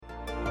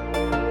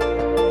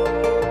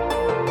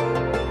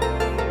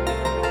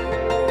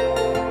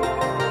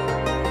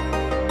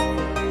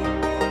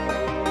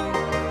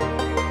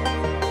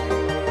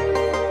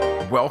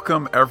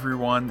Welcome,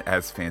 everyone,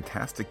 as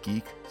Fantastic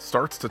Geek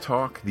starts to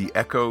talk the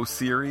Echo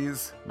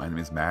series. My name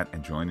is Matt,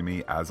 and joining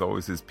me, as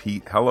always, is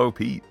Pete. Hello,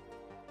 Pete.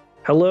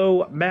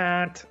 Hello,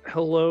 Matt.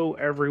 Hello,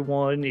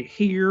 everyone.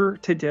 Here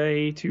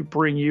today to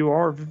bring you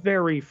our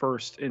very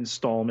first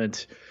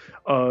installment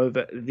of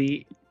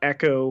the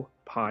Echo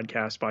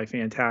podcast by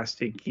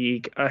Fantastic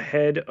Geek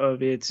ahead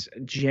of its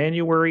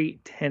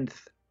January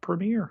 10th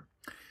premiere.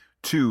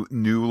 To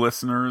new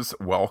listeners,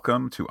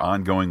 welcome. To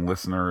ongoing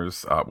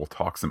listeners, we'll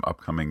talk some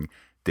upcoming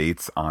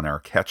dates on our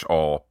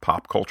catch-all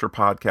pop culture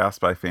podcast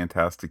by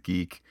Fantastic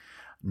Geek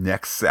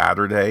next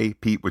Saturday,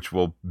 Pete, which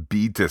will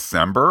be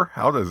December.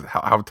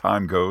 How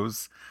time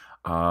goes?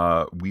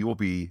 We will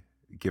be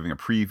giving a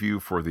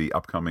preview for the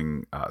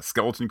upcoming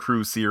Skeleton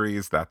Crew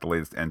series. That's the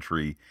latest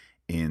entry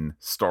in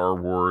Star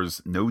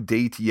Wars. No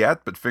date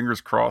yet, but fingers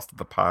crossed that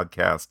the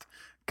podcast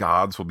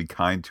gods will be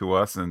kind to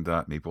us, and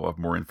maybe we'll have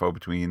more info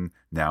between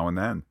now and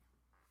then.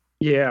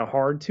 Yeah,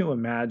 hard to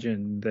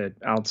imagine that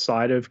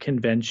outside of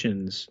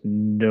conventions,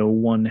 no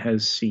one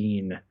has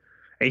seen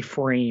a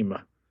frame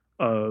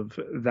of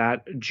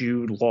that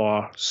Jude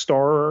Law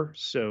star.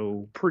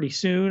 So pretty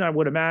soon, I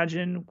would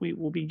imagine we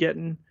will be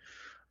getting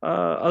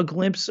a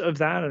glimpse of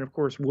that. And of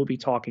course, we'll be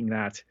talking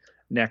that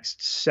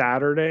next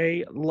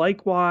Saturday.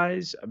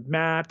 Likewise,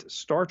 Matt,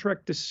 Star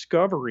Trek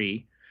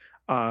Discovery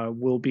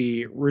will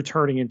be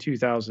returning in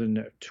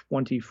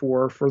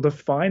 2024 for the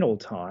final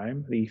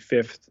time, the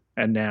fifth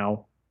and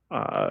now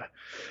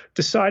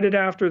decided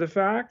after the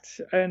fact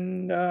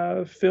and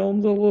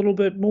filmed a little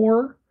bit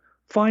more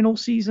final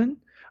season.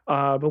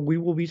 But we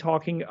will be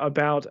talking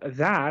about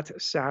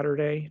that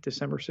Saturday,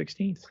 December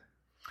 16th.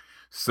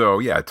 So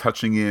yeah,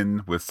 touching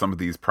in with some of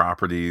these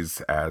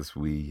properties as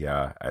we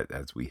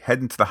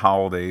head into the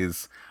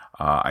holidays.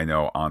 I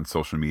know on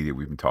social media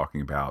we've been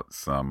talking about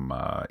some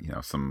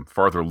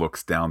farther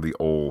looks down the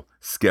old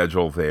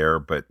schedule there.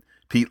 But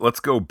Pete, let's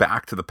go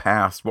back to the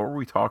past. What were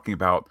we talking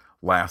about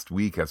last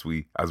week as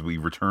we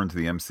return to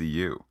the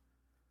MCU?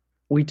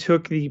 We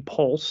took the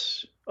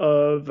pulse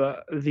of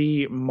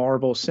the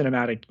Marvel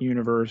Cinematic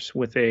Universe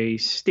with a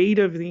State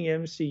of the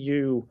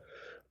MCU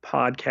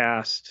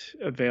podcast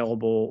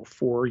available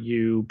for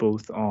you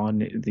both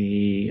on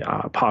the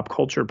Pop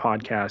Culture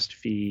podcast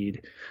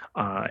feed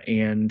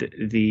and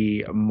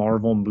the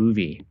Marvel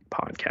Movie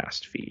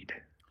podcast feed.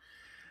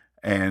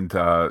 And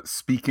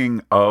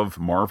speaking of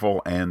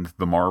Marvel and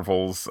the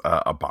Marvels,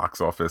 a box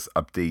office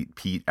update,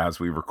 Pete, as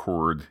we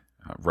record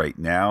right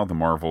now. The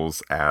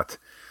Marvels at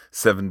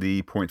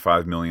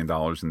 $70.5 million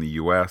in the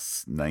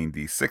U.S.,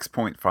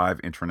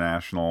 $96.5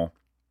 international,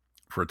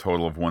 for a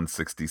total of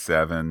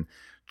 $167.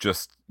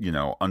 Just,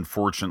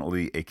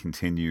 unfortunately, a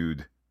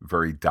continued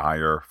very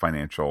dire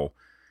financial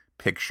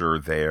picture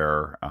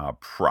there.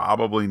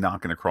 Probably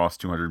not going to cross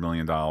 $200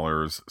 million.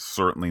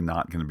 Certainly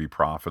not going to be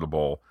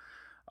profitable.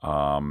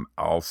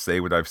 I'll say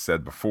what I've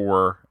said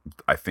before.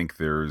 I think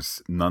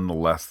there's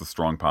nonetheless the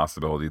strong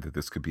possibility that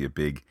this could be a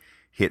big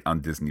hit on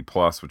Disney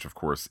Plus, which of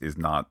course is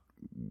not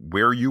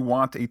where you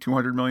want a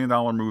 $200 million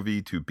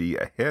movie to be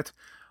a hit.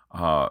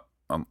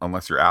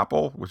 Unless you're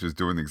Apple, which is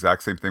doing the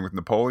exact same thing with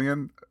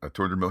Napoleon, a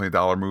 $200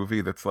 million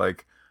movie that's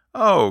like,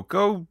 oh,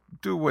 go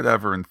do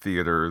whatever in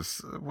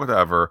theaters,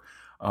 whatever.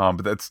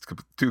 But that's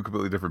two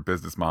completely different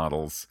business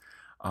models.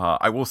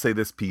 I will say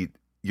this, Pete,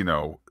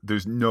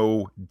 there's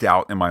no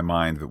doubt in my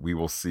mind that we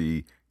will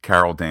see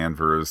Carol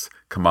Danvers,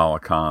 Kamala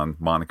Khan,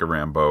 Monica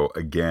Rambeau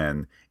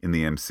again in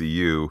the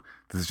MCU.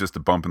 This is just a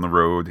bump in the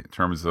road in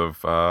terms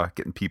of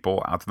getting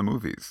people out to the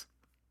movies.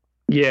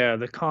 Yeah,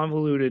 the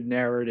convoluted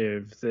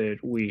narrative that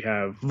we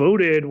have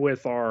voted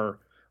with our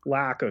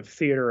lack of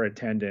theater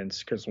attendance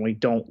because we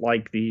don't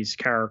like these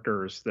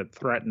characters that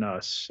threaten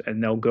us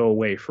and they'll go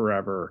away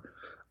forever.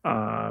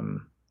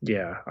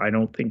 Yeah, I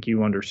don't think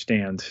you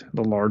understand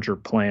the larger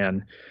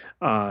plan.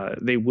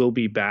 They will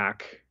be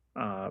back.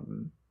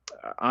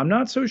 I'm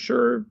not so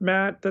sure,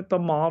 Matt, that the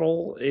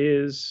model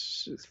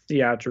is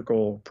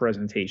theatrical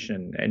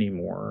presentation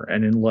anymore.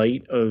 And in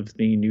light of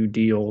the new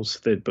deals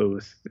that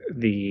both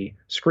the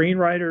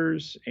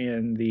screenwriters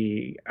and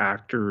the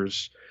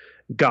actors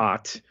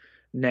got,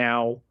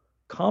 now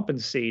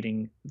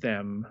compensating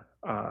them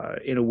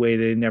in a way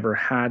they never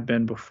had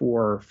been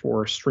before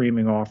for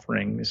streaming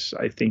offerings,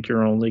 I think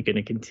you're only going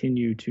to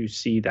continue to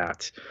see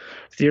that.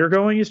 Theater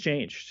going has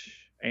changed.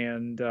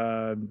 And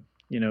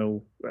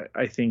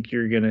I think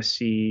you're going to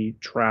see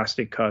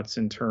drastic cuts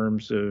in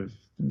terms of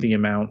the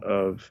amount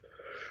of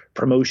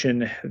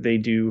promotion they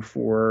do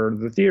for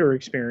the theater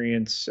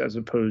experience as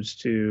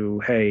opposed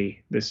to,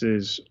 hey, this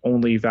is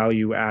only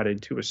value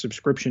added to a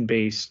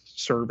subscription-based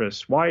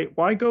service.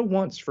 Why go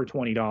once for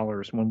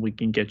 $20 when we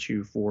can get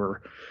you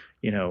for,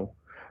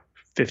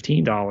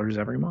 $15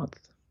 every month?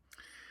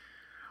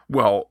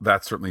 Well,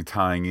 that's certainly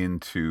tying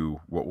into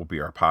what will be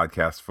our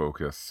podcast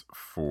focus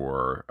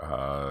for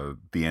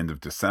the end of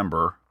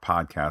December,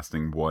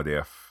 podcasting What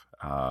If.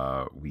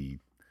 We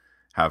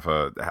have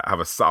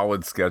a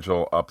solid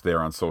schedule up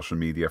there on social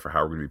media for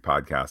how we're going to be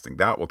podcasting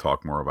that. We'll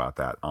talk more about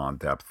that in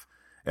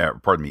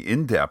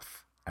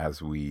depth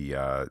as we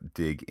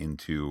dig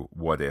into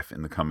What If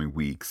in the coming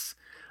weeks.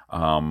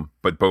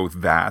 But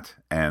both that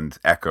and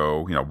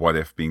Echo, What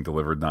If being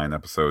delivered 9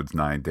 episodes,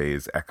 9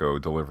 days, Echo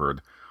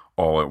delivered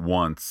all at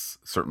once,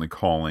 certainly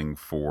calling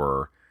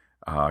for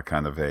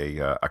kind of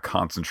a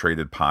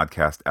concentrated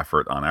podcast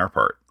effort on our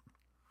part.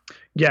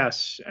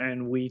 Yes,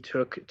 and we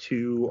took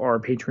to our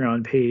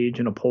Patreon page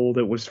in a poll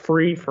that was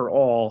free for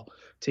all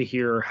to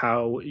hear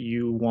how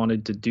you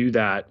wanted to do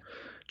that.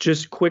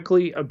 Just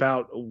quickly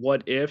about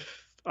What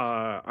If,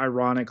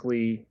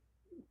 ironically,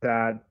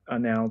 that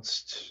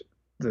announced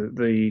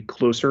the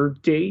closer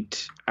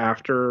date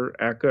after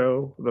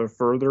Echo, the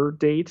further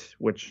date,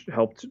 which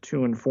helped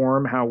to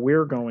inform how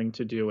we're going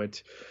to do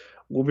it.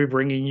 We'll be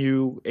bringing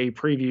you a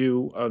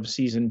preview of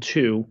season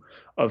 2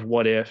 of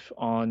What If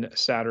on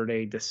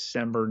Saturday,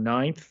 December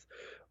 9th,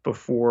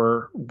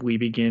 before we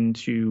begin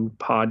to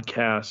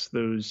podcast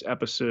those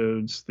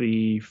episodes.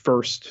 The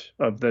first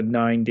of the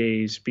 9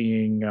 days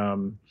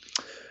being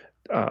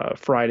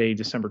Friday,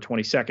 December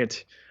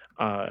 22nd.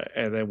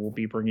 And then we'll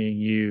be bringing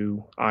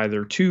you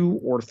either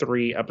 2 or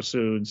 3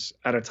 episodes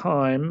at a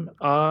time,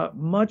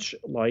 much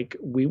like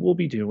we will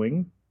be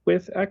doing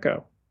with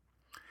Echo.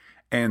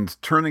 And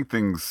turning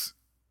things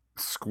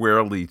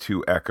squarely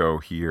to Echo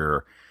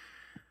here,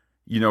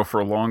 for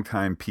a long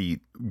time,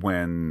 Pete,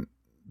 when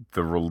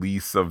the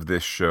release of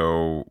this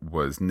show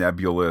was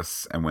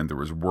nebulous and when there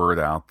was word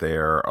out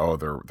there, oh,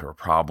 there are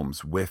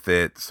problems with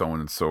it, so on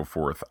and so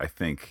forth, I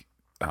think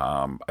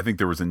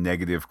there was a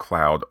negative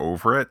cloud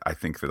over it. I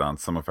think that on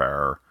some of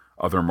our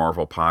other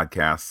Marvel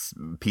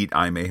podcasts, Pete,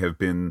 I may have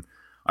been,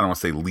 I don't want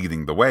to say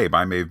leading the way, but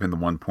I may have been the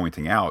one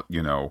pointing out,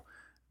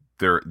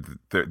 there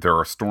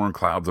are storm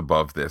clouds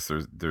above this.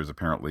 There's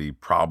apparently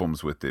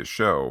problems with this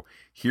show.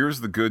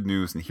 Here's the good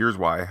news, and here's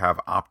why I have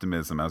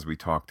optimism as we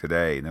talk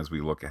today and as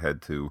we look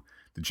ahead to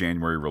the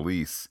January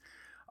release.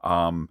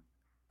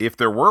 If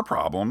there were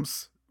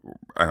problems,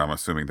 and I'm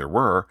assuming there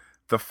were,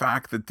 the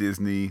fact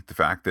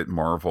that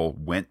Marvel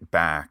went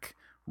back,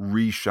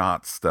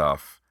 reshot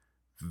stuff,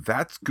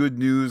 that's good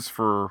news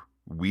for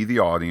we, the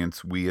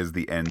audience, we as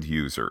the end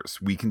users.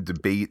 We can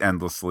debate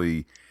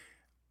endlessly.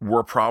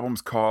 Were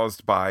problems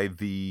caused by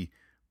the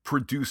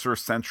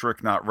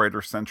producer-centric, not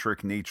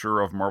writer-centric nature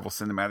of Marvel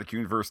Cinematic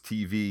Universe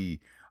TV?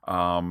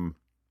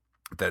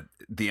 That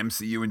the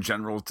MCU in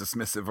general is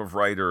dismissive of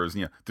writers.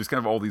 There's kind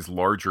of all these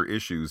larger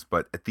issues,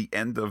 but at the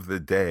end of the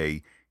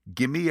day,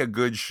 give me a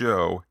good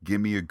show,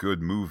 give me a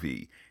good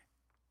movie.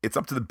 It's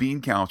up to the bean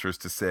counters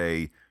to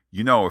say,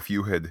 if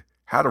you had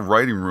a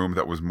writing room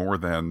that was more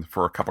than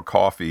for a cup of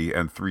coffee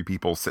and 3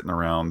 people sitting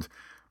around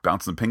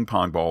bouncing a ping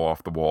pong ball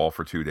off the wall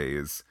for 2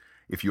 days,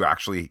 if you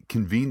actually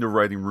convened a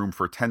writing room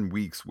for 10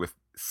 weeks with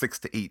 6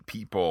 to 8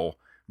 people,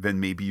 then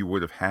maybe you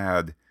would have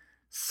had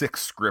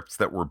 6 scripts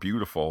that were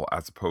beautiful,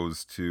 as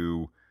opposed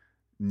to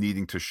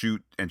needing to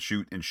shoot and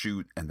shoot and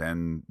shoot and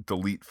then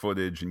delete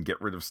footage and get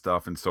rid of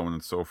stuff and so on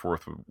and so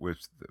forth.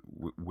 With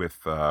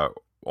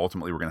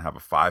ultimately, we're going to have a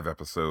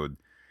 5-episode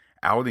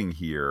outing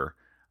here.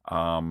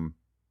 Again,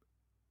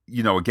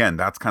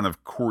 that's kind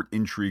of court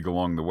intrigue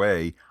along the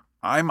way.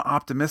 I'm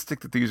optimistic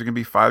that these are going to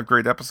be 5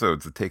 great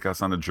episodes that take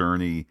us on a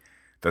journey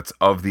that's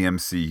of the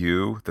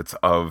MCU, that's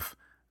of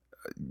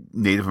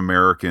Native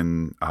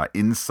American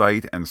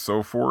insight and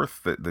so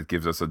forth, that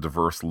gives us a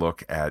diverse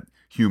look at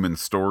human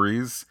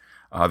stories,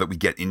 that we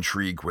get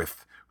intrigue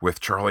with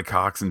Charlie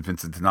Cox and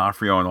Vincent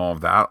D'Onofrio and all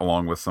of that,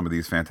 along with some of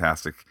these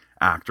fantastic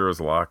actors,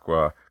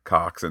 Alaqua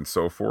Cox and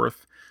so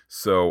forth.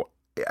 So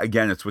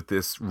again, it's with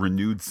this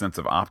renewed sense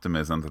of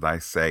optimism that I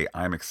say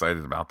I'm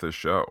excited about this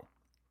show.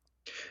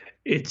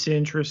 It's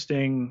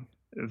interesting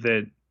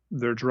that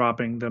they're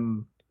dropping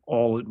them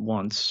all at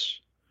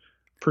once,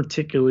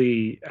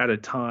 particularly at a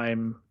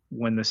time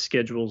when the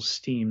schedule's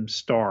steam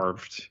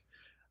starved,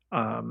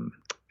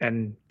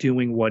 and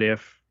doing What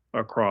If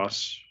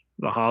across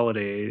the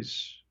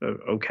holidays.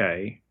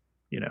 Okay,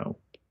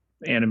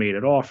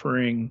 animated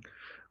offering,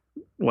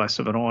 less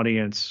of an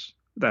audience,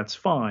 that's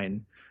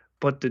fine.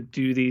 But to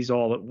do these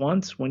all at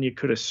once when you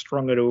could have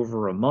strung it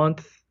over a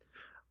month,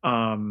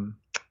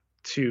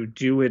 to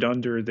do it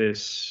under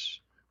this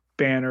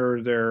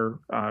banner they're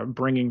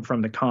bringing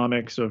from the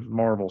comics of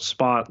Marvel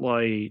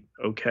Spotlight,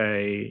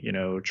 okay,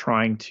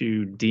 trying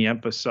to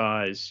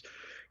de-emphasize,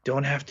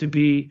 don't have to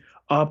be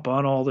up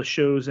on all the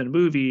shows and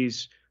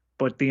movies,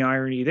 but the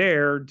irony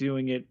there,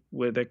 doing it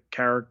with a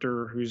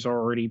character who's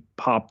already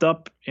popped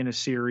up in a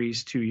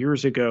series 2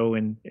 years ago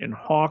in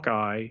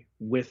Hawkeye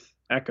with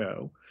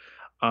Echo.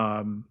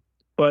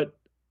 But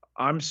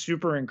I'm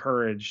super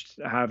encouraged,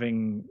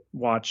 having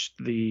watched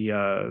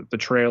the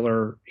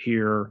trailer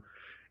here,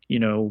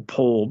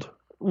 pulled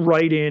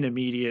right in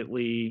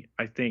immediately.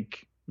 I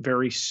think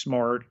very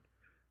smart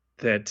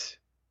that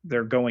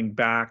they're going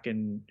back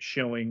and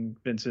showing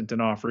Vincent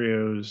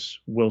D'Onofrio's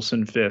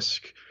Wilson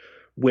Fisk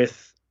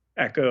with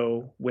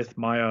Echo, with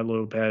Maya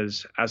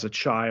Lopez as a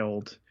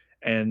child,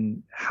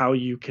 and how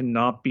you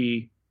cannot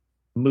be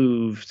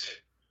moved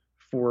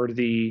for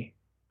the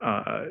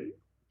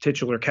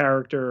titular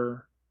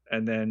character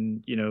and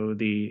then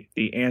the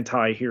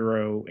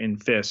anti-hero in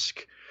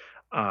Fisk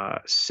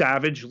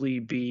savagely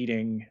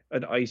beating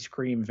an ice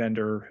cream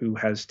vendor who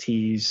has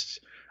teased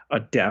a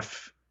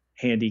deaf,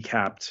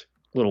 handicapped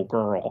little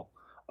girl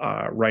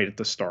right at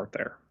the start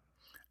there.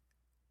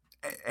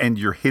 And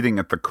you're hitting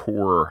at the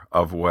core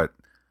of what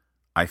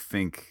I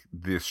think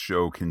this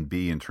show can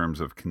be in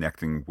terms of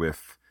connecting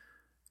with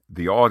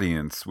the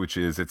audience, which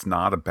is it's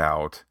not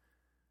about,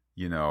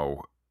 you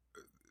know,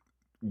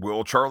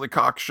 will Charlie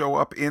Cox show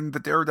up in the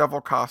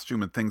Daredevil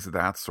costume and things of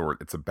that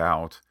sort. It's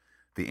about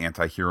the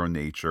anti-hero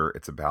nature.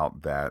 It's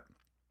about that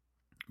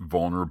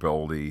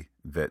vulnerability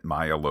that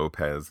Maya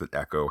Lopez, that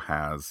Echo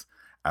has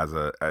as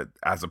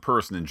a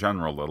person in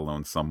general, let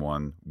alone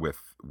someone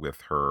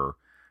with her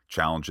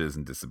challenges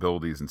and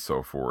disabilities and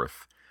so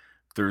forth.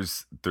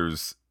 There's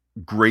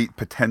great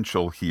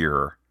potential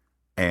here,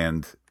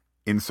 and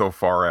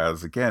insofar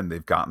as, again,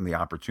 they've gotten the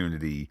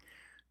opportunity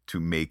to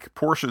make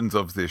portions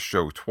of this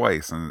show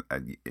twice, and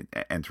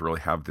to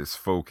really have this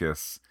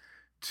focus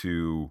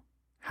to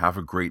have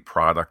a great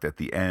product at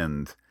the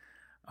end.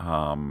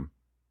 I'm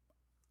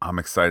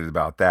excited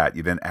about that.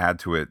 You then add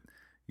to it,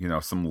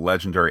 some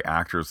legendary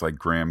actors like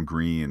Graham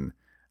Greene,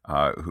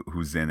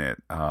 who's in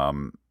it,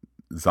 Zahn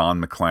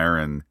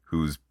McClarnon,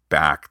 who's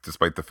back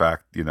despite the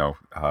fact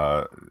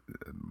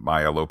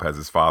Maya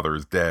Lopez's father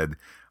is dead.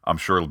 I'm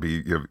sure it'll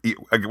be,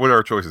 what are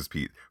our choices,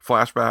 Pete?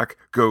 Flashback,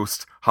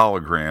 ghost,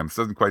 hologram. This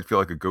doesn't quite feel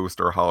like a ghost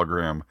or a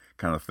hologram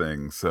kind of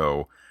thing.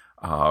 So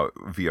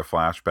via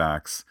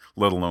flashbacks,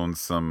 let alone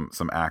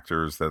some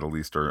actors that at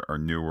least are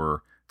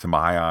newer to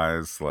my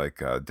eyes, like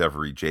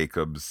Devery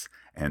Jacobs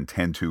and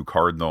Tentu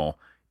Cardinal.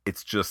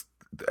 It's just,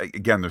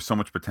 again, there's so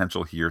much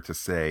potential here to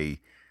say,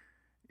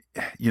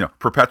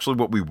 perpetually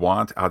what we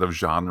want out of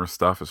genre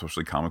stuff,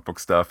 especially comic book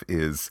stuff,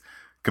 is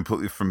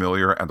completely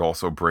familiar and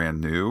also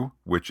brand new,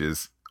 which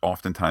is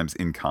oftentimes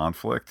in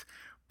conflict.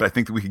 But I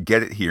think that we could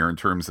get it here in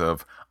terms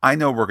of, I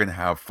know we're going to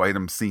have fight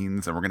 'em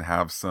scenes and we're going to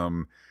have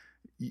some,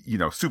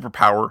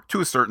 superpower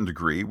to a certain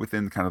degree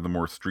within kind of the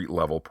more street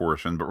level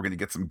portion, but we're going to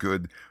get some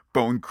good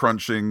bone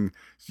crunching,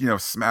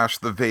 smash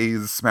the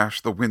vase,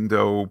 smash the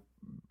window,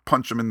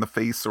 punch them in the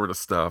face sort of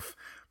stuff,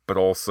 but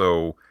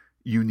also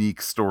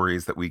unique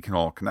stories that we can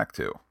all connect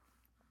to.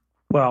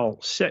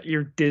 Well, set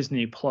your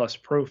Disney Plus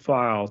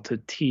profile to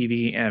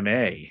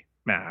TVMA,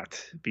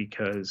 Matt,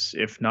 because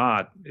if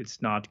not,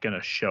 it's not going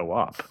to show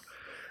up.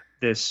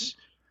 This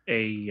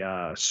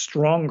a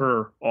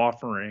stronger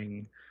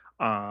offering.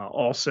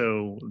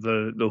 Also,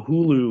 the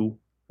Hulu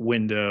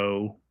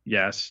window,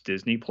 yes,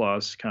 Disney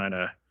Plus kind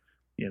of,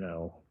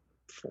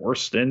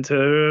 forced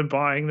into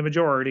buying the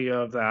majority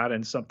of that,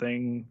 and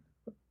something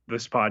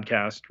this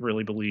podcast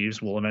really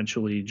believes will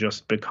eventually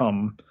just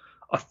become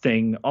a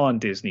thing on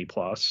Disney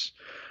Plus.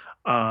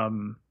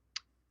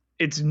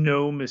 It's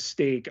no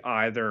mistake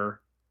either.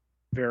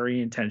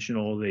 Very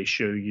intentional. They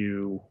show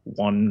you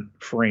one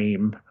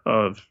frame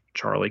of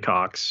Charlie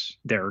Cox,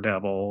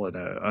 Daredevil, and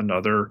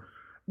another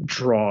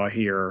draw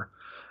here.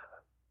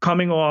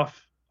 Coming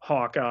off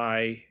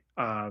Hawkeye,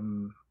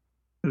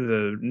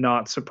 the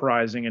not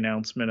surprising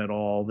announcement at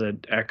all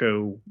that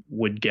Echo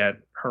would get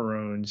her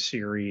own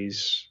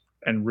series,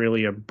 and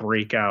really a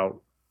breakout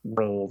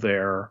role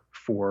there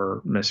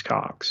for Miss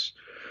Cox.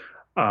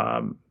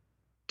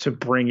 To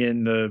bring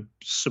in the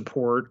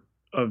support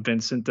of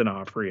Vincent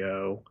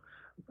D'Onofrio.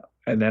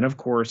 And then, of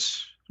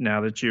course,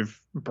 now that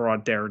you've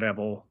brought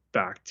Daredevil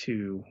back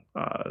to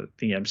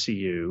the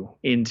MCU,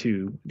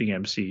 into the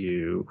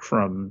MCU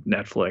from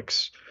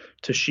Netflix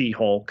to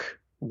She-Hulk,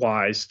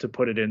 wise to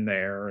put it in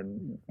there,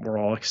 and we're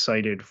all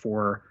excited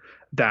for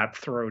that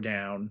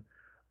throwdown.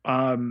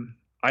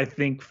 I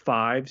think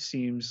 5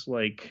 seems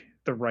like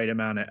the right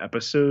amount of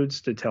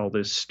episodes to tell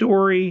this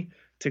story,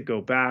 to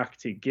go back,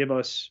 to give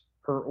us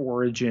her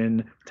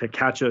origin, to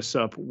catch us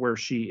up where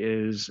she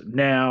is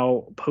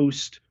now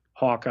post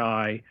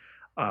Hawkeye,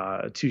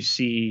 to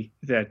see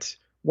that,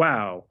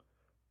 wow,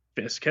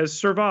 Fisk has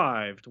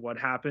survived what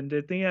happened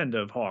at the end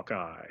of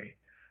Hawkeye,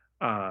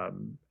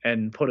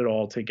 and put it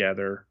all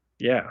together.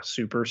 Yeah,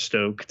 super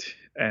stoked.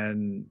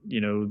 And,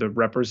 the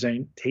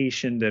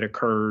representation that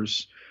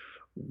occurs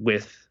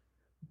with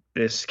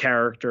this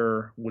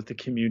character, with the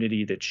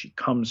community that she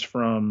comes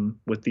from,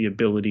 with the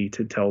ability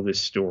to tell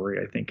this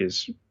story, I think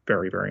is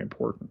very, very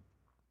important.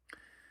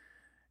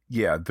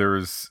 Yeah,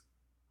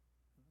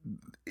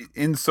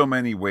 in so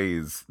many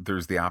ways,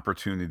 there's the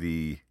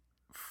opportunity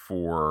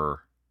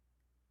for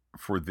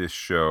this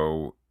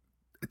show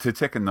to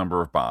tick a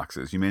number of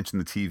boxes. You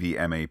mentioned the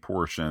TVMA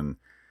portion.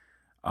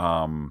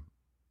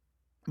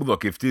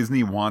 Look, if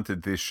Disney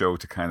wanted this show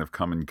to kind of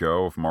come and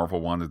go, if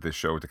Marvel wanted this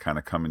show to kind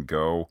of come and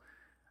go,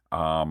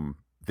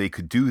 they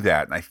could do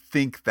that. And I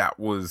think that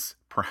was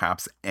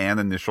perhaps an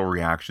initial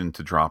reaction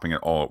to dropping it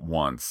all at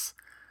once.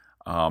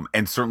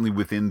 And certainly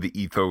within the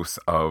ethos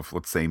of,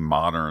 let's say,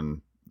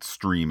 modern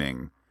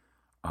streaming.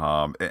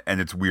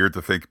 And it's weird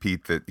to think,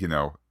 Pete, that,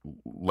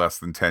 less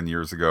than 10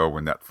 years ago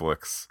when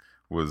Netflix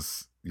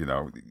was, you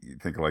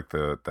think like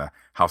the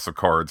House of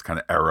Cards kind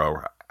of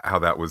era, how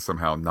that was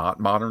somehow not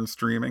modern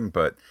streaming.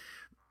 But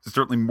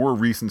certainly more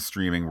recent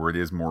streaming where it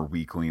is more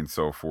weekly and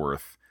so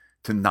forth,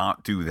 to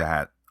not do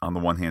that on the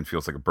one hand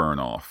feels like a burn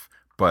off.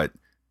 But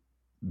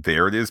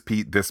there it is,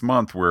 Pete, this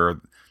month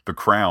where The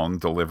Crown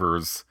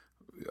delivers,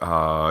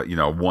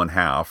 one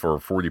half or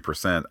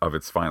 40% of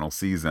its final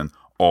season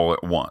all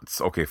at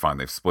once. Okay, fine,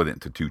 they've split it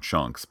into two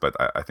chunks, but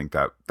I think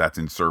that that's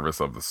in service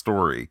of the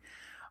story.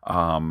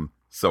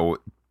 So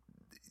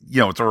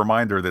it's a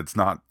reminder that it's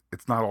not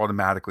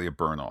automatically a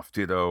burn off.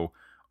 Ditto.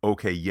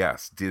 Okay,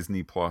 yes,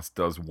 Disney Plus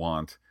does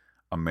want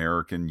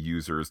American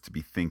users to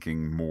be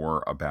thinking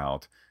more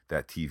about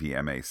that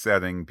TVMA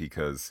setting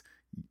because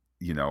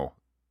you know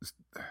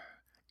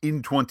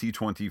in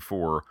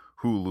 2024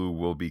 Hulu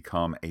will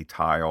become a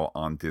tile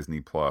on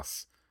Disney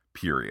Plus.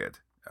 Period.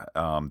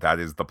 That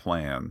is the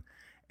plan,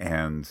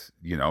 and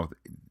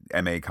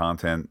MA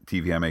content,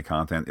 TVMA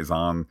content is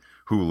on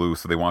Hulu,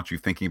 so they want you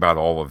thinking about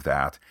all of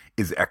that.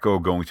 Is Echo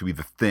going to be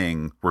the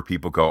thing where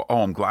people go,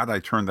 "Oh, I'm glad I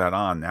turned that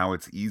on. Now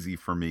it's easy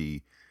for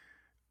me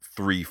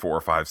 3, 4,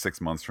 5,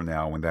 6 months from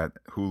now when that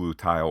Hulu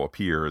tile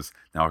appears.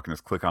 Now I can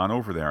just click on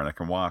over there and I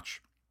can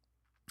watch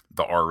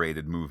the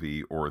R-rated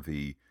movie or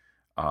the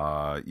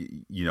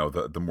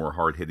more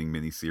hard-hitting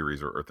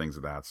miniseries or things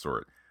of that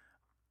sort."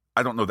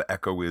 I don't know that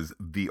Echo is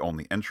the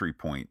only entry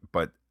point,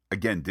 but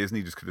again,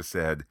 Disney just could have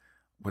said,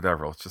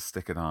 whatever, let's just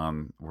stick it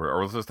on, or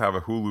let's just have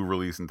a Hulu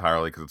release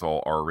entirely because it's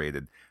all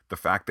R-rated. The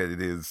fact that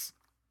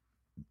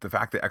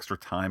extra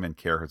time and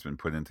care has been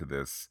put into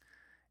this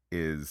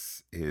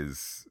is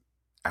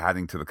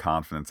adding to the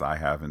confidence I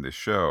have in this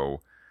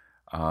show.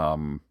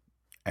 And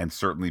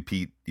certainly,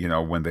 Pete,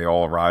 when they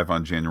all arrive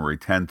on January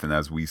 10th, and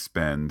as we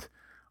spend,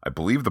 I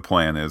believe the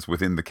plan is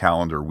within the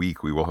calendar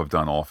week, we will have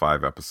done all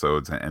 5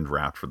 episodes and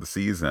wrapped for the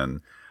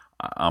season.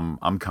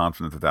 I'm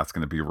confident that that's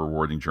going to be a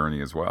rewarding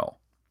journey as well.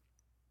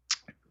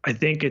 I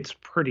think it's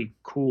pretty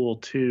cool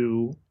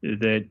too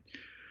that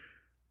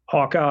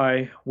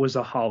Hawkeye was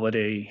a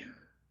holiday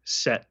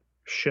set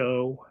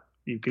show.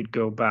 You could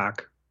go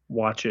back,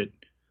 watch it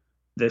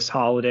this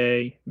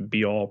holiday,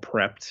 be all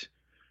prepped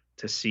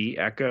to see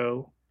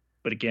Echo.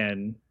 But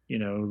again,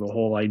 the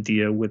whole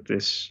idea with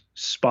this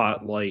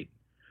spotlight,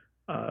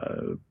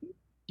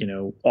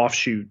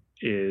 offshoot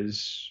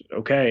is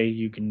okay,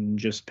 you can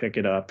just pick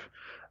it up.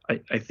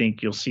 I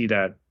think you'll see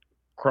that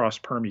cross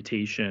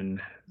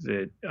permutation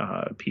that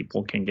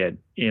people can get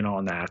in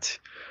on that.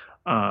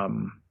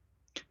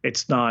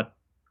 It's not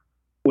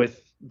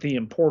with the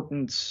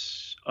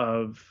importance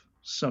of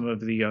some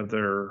of the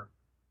other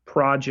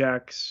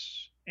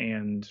projects,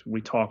 and we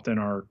talked in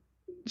our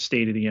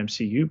State of the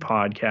MCU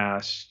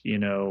podcast,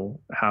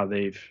 how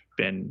they've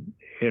been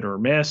hit or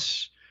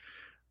miss.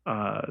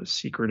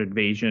 Secret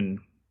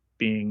Invasion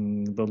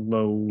being the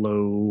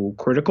low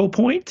critical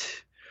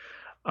point.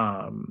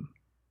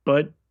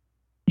 But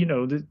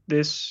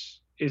this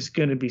is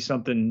going to be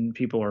something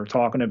people are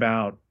talking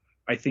about.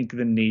 I think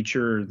the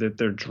nature that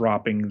they're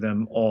dropping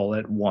them all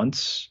at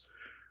once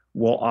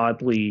will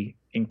oddly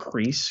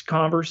increase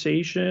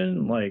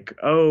conversation. Like,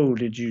 oh,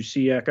 did you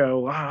see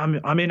Echo?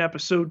 I'm in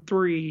episode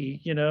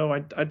 3.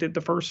 I did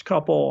the first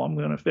couple. I'm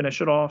going to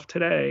finish it off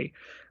today.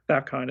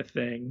 That kind of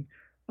thing.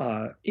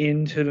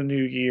 Into the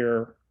new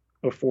year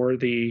before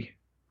the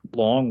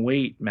long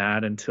wait,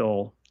 Matt,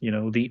 until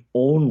the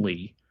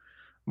only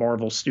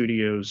Marvel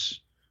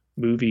Studios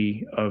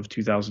movie of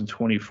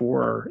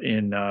 2024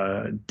 in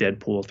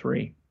Deadpool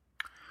 3.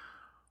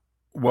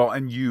 Well,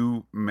 and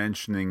you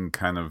mentioning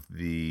kind of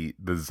the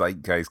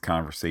zeitgeist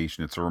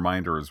conversation, it's a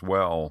reminder as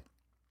well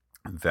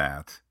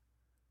that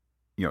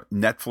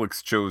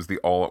Netflix chose the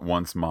all at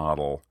once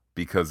model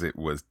because it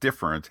was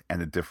different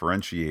and a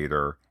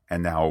differentiator,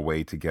 and now a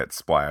way to get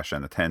splash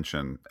and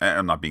attention. And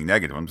I'm not being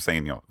negative. I'm just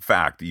saying,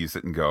 fact. You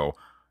sit and go,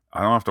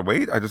 I don't have to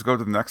wait. I just go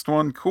to the next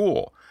one.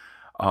 Cool.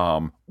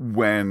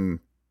 When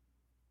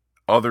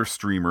other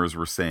streamers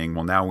were saying,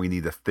 well, now we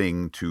need a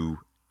thing to,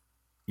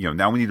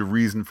 now we need a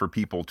reason for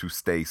people to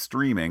stay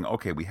streaming.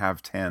 Okay, we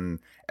have 10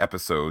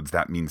 episodes.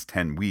 That means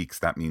 10 weeks.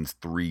 That means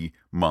 3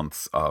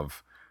 months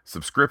of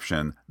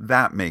subscription.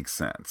 That makes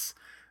sense.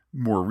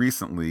 More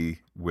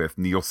recently, with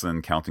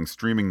Nielsen counting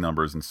streaming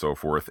numbers and so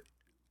forth,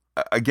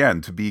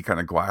 again, to be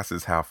kind of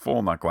glasses half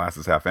full, not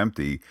glasses half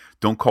empty,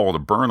 don't call it a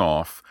burn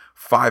off.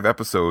 5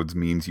 episodes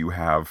means you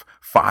have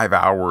 5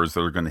 hours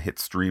that are going to hit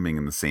streaming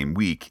in the same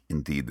week,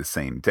 indeed the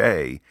same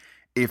day.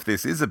 If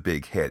this is a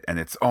big hit and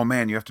it's, oh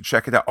man, you have to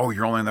check it out. Oh,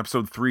 you're only on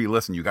episode 3.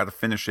 Listen, you got to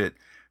finish it,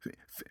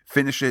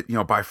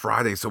 by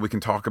Friday so we can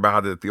talk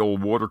about it at the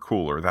old water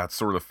cooler, that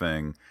sort of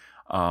thing.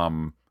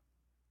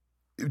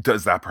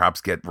 Does that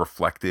perhaps get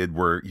reflected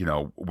where,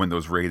 when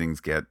those ratings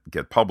get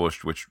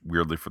published, which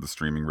weirdly for the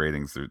streaming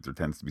ratings, there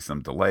tends to be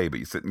some delay, but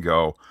you sit and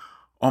go,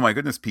 oh my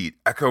goodness, Pete,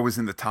 Echo is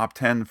in the top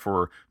 10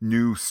 for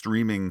new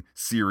streaming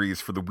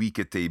series for the week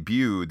it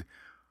debuted.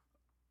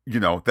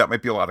 That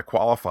might be a lot of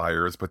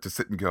qualifiers, but to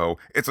sit and go,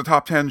 it's a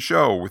top 10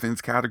 show within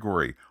its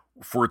category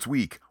for its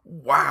week.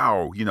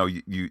 Wow.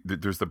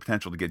 There's the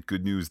potential to get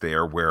good news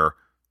there where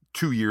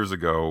 2 years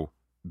ago,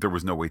 there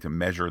was no way to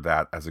measure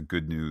that as a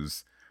good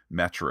news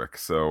metric.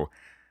 So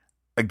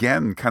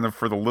again, kind of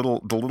for the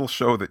little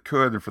show that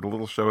could, and for the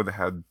little show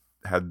that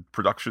had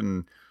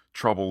production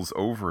troubles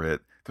over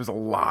it, there's a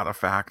lot of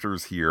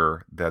factors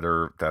here that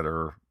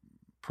are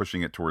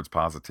pushing it towards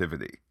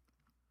positivity.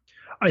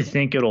 I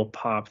think it'll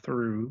pop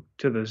through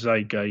to the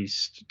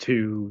zeitgeist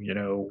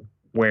to,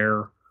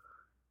 where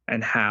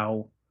and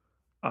how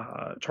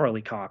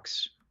Charlie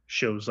Cox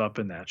shows up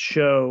in that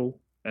show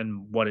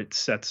and what it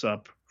sets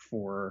up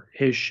for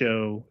his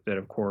show. That,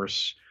 of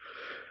course,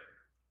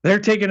 they're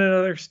taking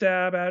another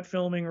stab at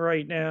filming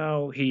right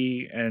now,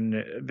 he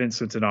and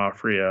Vincent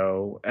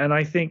D'Onofrio. And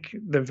I think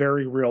the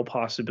very real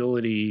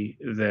possibility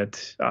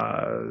that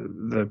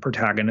the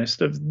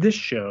protagonist of this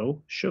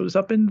show shows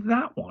up in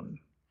that one.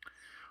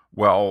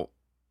 Well,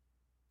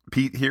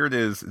 Pete, here it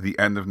is, the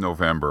end of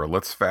November.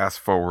 Let's fast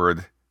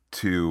forward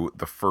to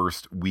the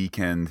first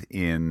weekend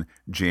in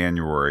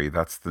January.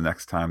 That's the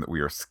next time that we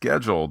are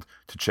scheduled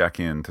to check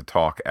in to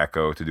talk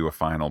Echo, to do a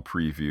final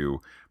preview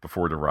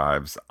before it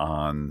arrives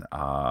on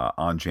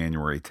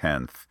January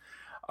 10th.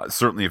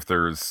 Certainly, if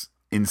there's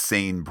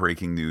insane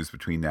breaking news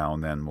between now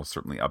and then, we'll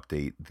certainly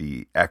update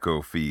the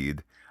Echo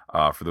feed.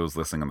 For those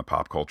listening on the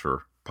Pop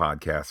Culture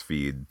podcast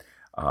feed,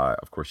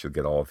 of course, you'll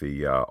get all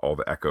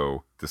the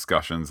Echo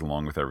discussions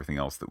along with everything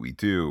else that we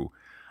do.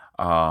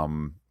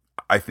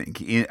 I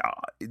think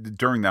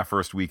during that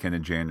first weekend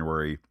in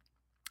January,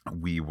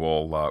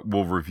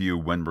 we'll review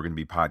when we're going to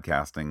be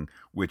podcasting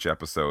which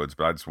episodes.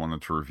 But I just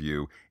wanted to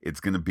review. It's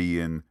going to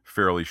be in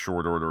fairly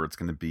short order. It's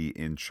going to be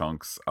in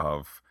chunks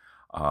of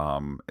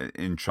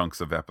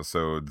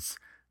episodes.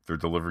 They're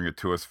delivering it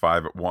to us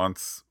 5 at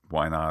once.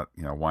 Why not?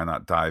 Why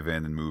not dive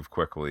in and move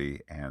quickly?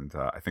 And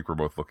I think we're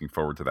both looking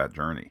forward to that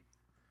journey.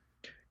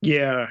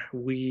 Yeah,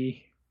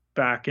 we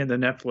back in the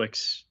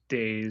Netflix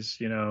days,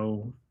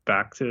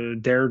 back to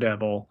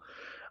Daredevil,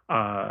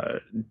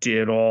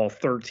 did all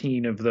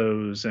 13 of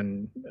those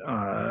and,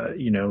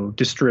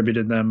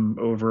 distributed them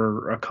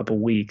over a couple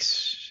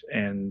weeks.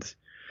 And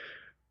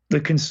the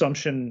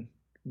consumption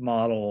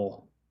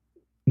model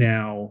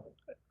now,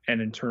 and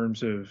in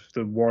terms of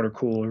the water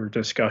cooler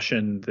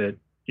discussion that,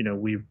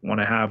 we want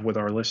to have with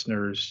our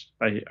listeners,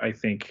 I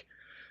think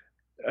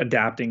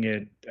adapting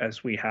it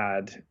as we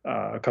had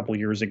a couple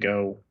years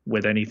ago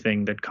with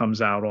anything that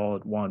comes out all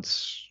at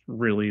once,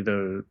 really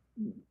the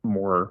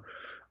more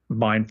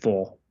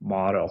mindful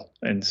model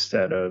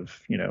instead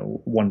of,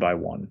 one by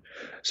one.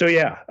 So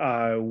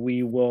yeah,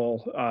 we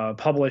will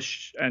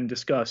publish and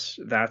discuss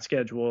that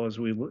schedule as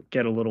we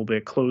get a little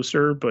bit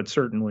closer, but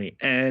certainly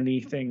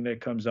anything that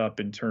comes up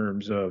in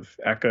terms of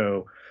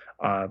Echo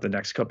the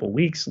next couple of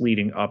weeks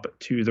leading up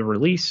to the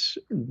release,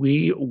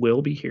 we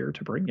will be here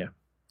to bring you.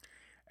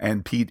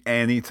 And Pete,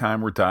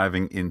 anytime we're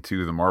diving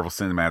into the Marvel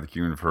Cinematic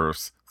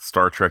Universe,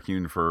 Star Trek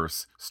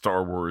universe,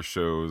 Star Wars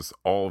shows,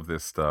 all of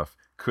this stuff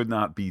could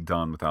not be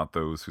done without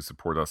those who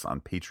support us on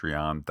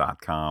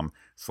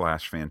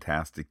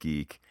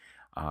patreon.com/fantasticgeek.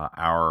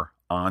 Our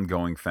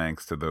ongoing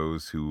thanks to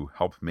those who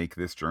help make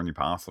this journey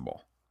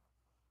possible.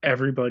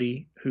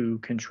 Everybody who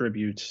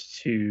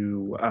contributes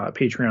to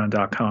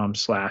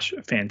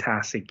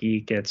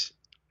patreon.com/fantasticgeek gets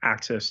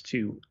access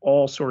to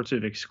all sorts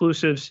of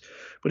exclusives,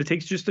 but it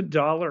takes just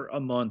 $1 a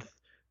month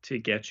to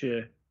get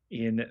you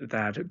in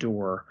that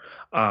door.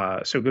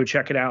 So go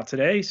check it out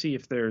today. See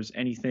if there's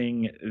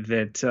anything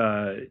that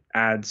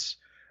adds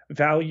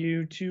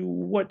value to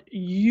what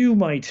you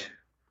might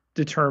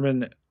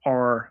determine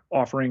our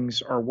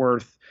offerings are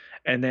worth.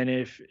 And then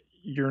if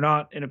you're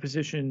not in a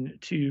position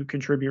to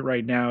contribute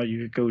right now,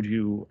 you could go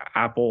to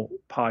Apple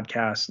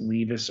Podcasts,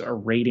 leave us a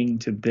rating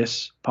to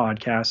this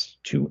podcast,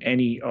 to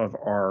any of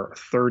our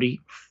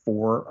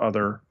 34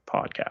 other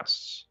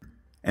podcasts.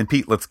 And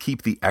Pete, let's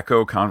keep the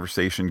Echo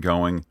conversation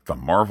going, the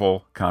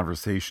Marvel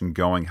conversation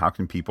going. How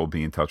can people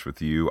be in touch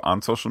with you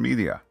on social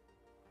media?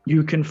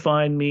 You can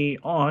find me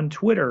on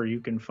Twitter. You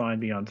can find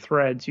me on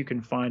Threads. You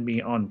can find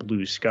me on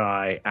Blue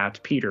Sky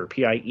at Peter,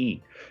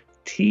 Pieterjketelaar,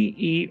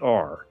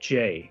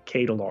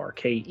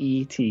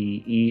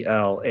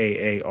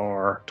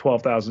 Ketelaar,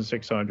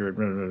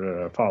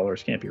 12,600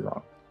 followers. Can't be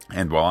wrong.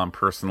 And while I'm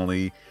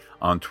personally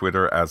on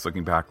Twitter as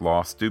Looking Back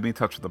Lost, do be in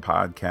touch with the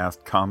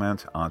podcast.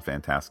 Comment on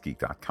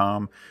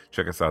fantasticgeek.com.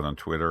 Check us out on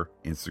Twitter,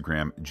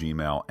 Instagram,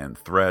 Gmail, and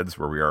Threads,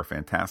 where we are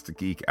Fantastic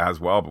Geek as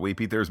well. But wait,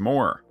 Pete, there's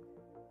more.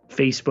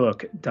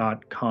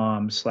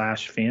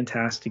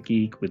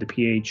 Facebook.com/fantasticgeek with a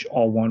PH,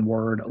 all one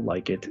word,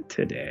 like it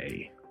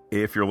today.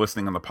 If you're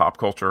listening on the Pop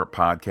Culture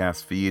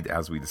podcast feed,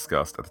 as we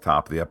discussed at the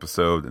top of the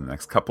episode, in the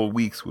next couple of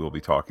weeks, we will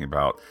be talking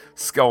about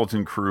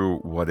Skeleton Crew,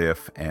 What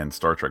If, and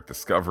Star Trek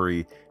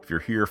Discovery. If you're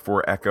here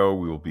for Echo,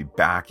 we will be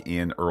back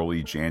in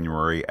early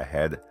January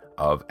ahead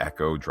of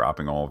Echo,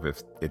 dropping all of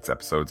its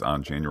episodes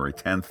on January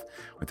 10th.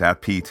 With that,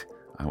 Pete,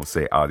 I will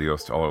say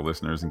adios to all our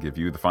listeners and give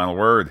you the final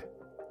word.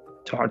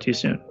 Talk to you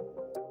soon.